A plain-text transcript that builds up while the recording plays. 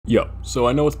Yo, so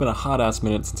I know it's been a hot ass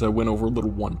minute since I went over a little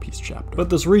One Piece chapter, but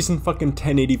this recent fucking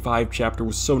 1085 chapter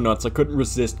was so nuts I couldn't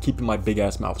resist keeping my big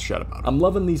ass mouth shut about it. I'm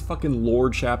loving these fucking lore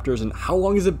chapters, and how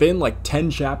long has it been? Like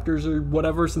 10 chapters or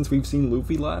whatever since we've seen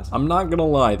Luffy last? I'm not gonna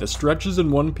lie, the stretches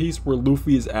in One Piece where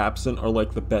Luffy is absent are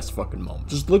like the best fucking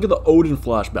moments. Just look at the Oden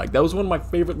flashback. That was one of my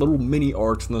favorite little mini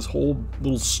arcs in this whole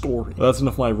little story. But that's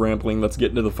enough of my rambling, let's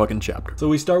get into the fucking chapter. So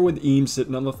we start with Eam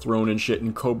sitting on the throne and shit,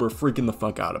 and Cobra freaking the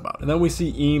fuck out about it. And then we see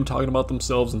Eam talking about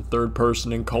themselves in third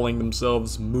person and calling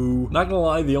themselves Mu. Not gonna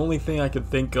lie, the only thing I could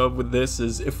think of with this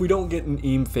is if we don't get an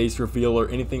Eam face reveal or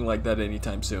anything like that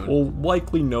anytime soon, we'll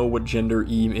likely know what gender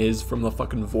Eam is from the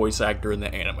fucking voice actor in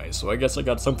the anime. So I guess I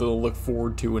got something to look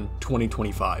forward to in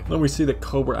 2025. Then we see that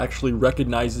Cobra actually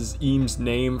recognizes Eam's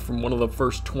name from one of the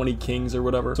first 20 kings or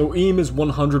whatever. So Eam is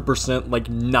 100% like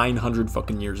 900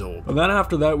 fucking years old. And then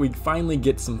after that, we finally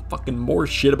get some fucking more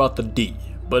shit about the D.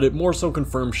 But it more so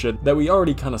confirms shit that we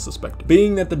already kind of suspected,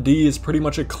 being that the D is pretty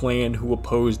much a clan who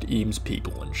opposed Eam's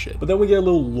people and shit. But then we get a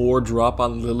little lore drop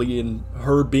on Lily and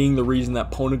her being the reason that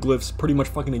poneglyphs pretty much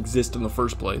fucking exist in the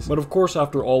first place. But of course,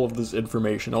 after all of this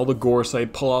information, all the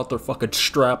Gorosei pull out their fucking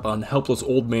strap on helpless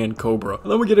old man Cobra. And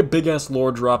then we get a big ass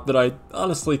lore drop that I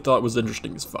honestly thought was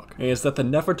interesting as fuck. And it's that the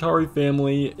Nefertari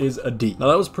family is a D. Now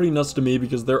that was pretty nuts to me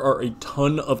because there are a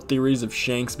ton of theories of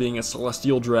Shanks being a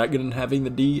celestial dragon and having the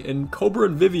D, and Cobra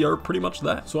and Vivi are pretty much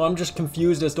that. So I'm just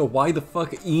confused as to why the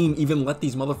fuck Eam even let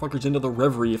these motherfuckers into the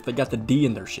Reverie if they got the D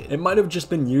in their shit. It might have just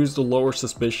been used to lower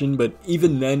suspicion, but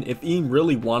even then, if Eam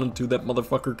really wanted to, that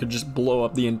motherfucker could just blow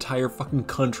up the entire fucking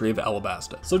country of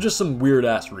Alabasta. So just some weird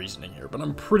ass reasoning here, but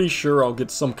I'm pretty sure I'll get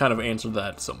some kind of answer to that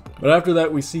at some point. But after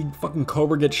that, we see fucking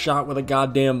Cobra get shot with a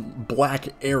goddamn black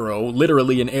arrow,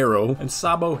 literally an arrow, and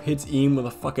Sabo hits Eam with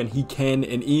a fucking Hiken,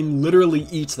 and Eam literally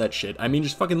eats that shit. I mean,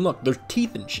 just fucking look, there's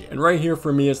teeth and shit. And right here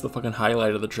for me is the fucking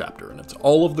highlight of the chapter, and it's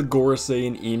all of the Gorosei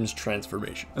and Eam's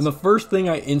transformations. And the first thing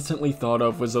I instantly thought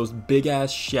of was those big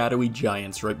ass shadowy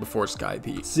giants right before Sky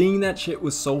Peak. Seeing that shit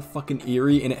was so fucking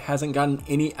eerie, and it hasn't gotten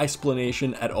any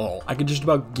explanation at all. I could just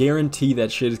about guarantee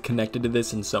that shit is connected to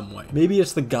this in some way. Maybe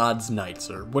it's the God's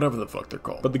Knights or whatever the fuck they're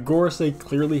called. But the Gorosei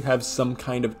clearly have some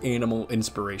kind of animal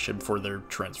inspiration for their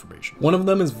transformation. One of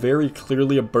them is very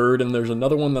clearly a bird, and there's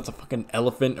another one that's a fucking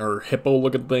elephant or hippo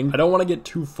looking thing. I don't want to get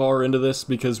too far into this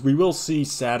because we will see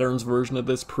Saturn's version of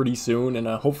this pretty soon, and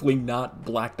a hopefully not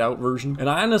blacked out version. And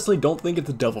I honestly don't think it's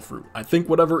a devil fruit. I think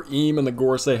whatever Eam and the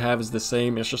Gorosei have is the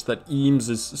same, it's just that Eam's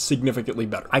is significantly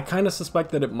better. I kind of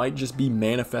suspect that it might just be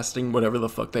manifesting whatever the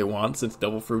fuck they want, since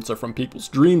devil fruits are from people's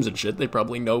dreams and shit. They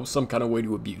probably know some kind of way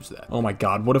to abuse that. Oh my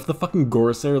god, what if the fucking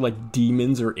Gorosei are like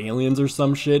demons or aliens or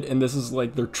some shit, and this is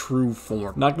like their true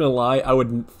form? Not gonna lie, I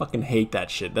would fucking hate that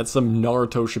shit. That's some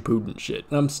Naruto Shippuden shit.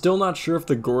 And I'm still not sure if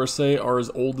the Gorosei are as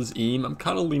old as Eam. I'm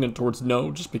kind of leaning towards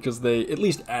no, just because they at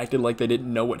least acted like they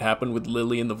didn't know what happened with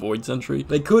Lily in the Void Century.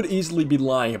 They could easily be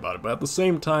lying about it, but at the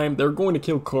same time, they're going to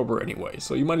kill Cobra anyway,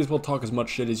 so you might as well talk as much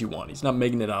shit as you want. He's not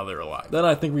making it out of there alive. Then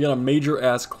I think we got a major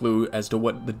ass clue as to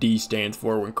what the D stands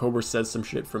for when Cobra says some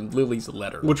shit from Lily's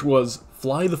letter, which was,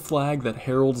 fly the flag that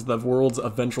heralds the world's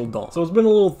eventual dawn. So it's been a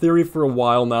little theory for a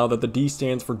while now that the D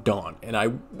stands for dawn, and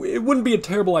it wouldn't be a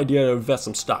terrible idea to invest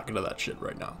some stock into that shit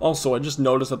right now. Also, I just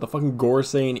noticed that the fucking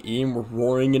Gorosei and Eam were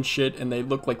roaring and shit, and they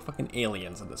look like fucking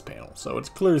aliens in this panel, so it's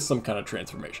clearly some kind of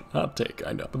transformation. Hot take,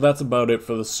 I know. But that's about it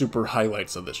for the super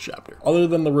highlights of this chapter. Other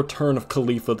than the return of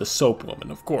Khalifa the soap woman,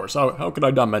 of course. How could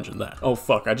I not mention that? Oh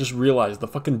fuck, I just realized the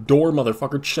fucking door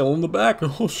motherfucker chilling in the back.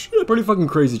 Oh shit. Pretty fucking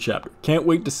crazy chapter. Can't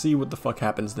wait to see what the fuck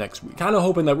happens next week. Kinda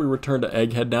hoping that we return to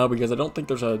Egghead now, because I don't think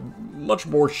there's a much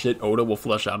more shit Oda will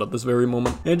flesh out at this very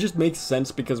moment. And it just makes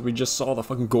sense because we just saw the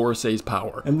fucking Gorosei's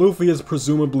power. And Luffy is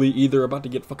presumably either about to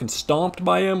get fucking stomped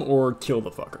by him or kill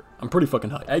the fucker. I'm pretty fucking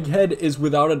hyped. Egghead is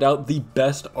without a doubt the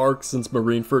best arc since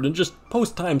Marineford and just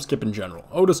post-time skip in general.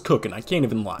 Oda's cooking, I can't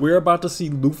even lie. We're about to see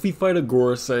Luffy fight a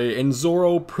Gorosei and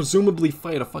Zoro presumably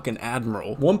fight a fucking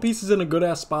admiral. One Piece is in a good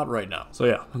ass spot right now. So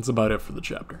yeah, that's about it for the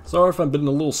chapter. Sorry if I've been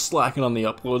a little slacking on the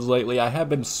uploads lately. I have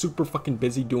been super fucking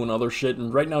busy doing other shit,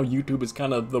 and right now YouTube is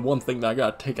kind of the one thing that I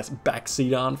gotta take a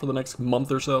backseat on for the next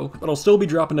month or so. But I'll still be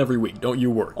dropping every week, don't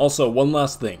you worry. Also, one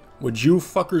last thing. Would you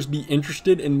fuckers be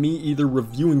interested in me either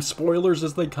reviewing spoilers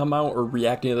as they come out or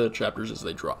reacting to the chapters as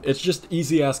they drop? It's just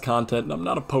easy ass content, and I'm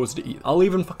not opposed to either. I'll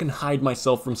even fucking hide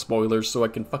myself from spoilers so I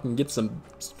can fucking get some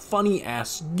funny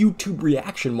ass YouTube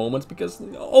reaction moments, because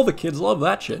all the kids love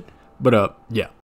that shit. But yeah.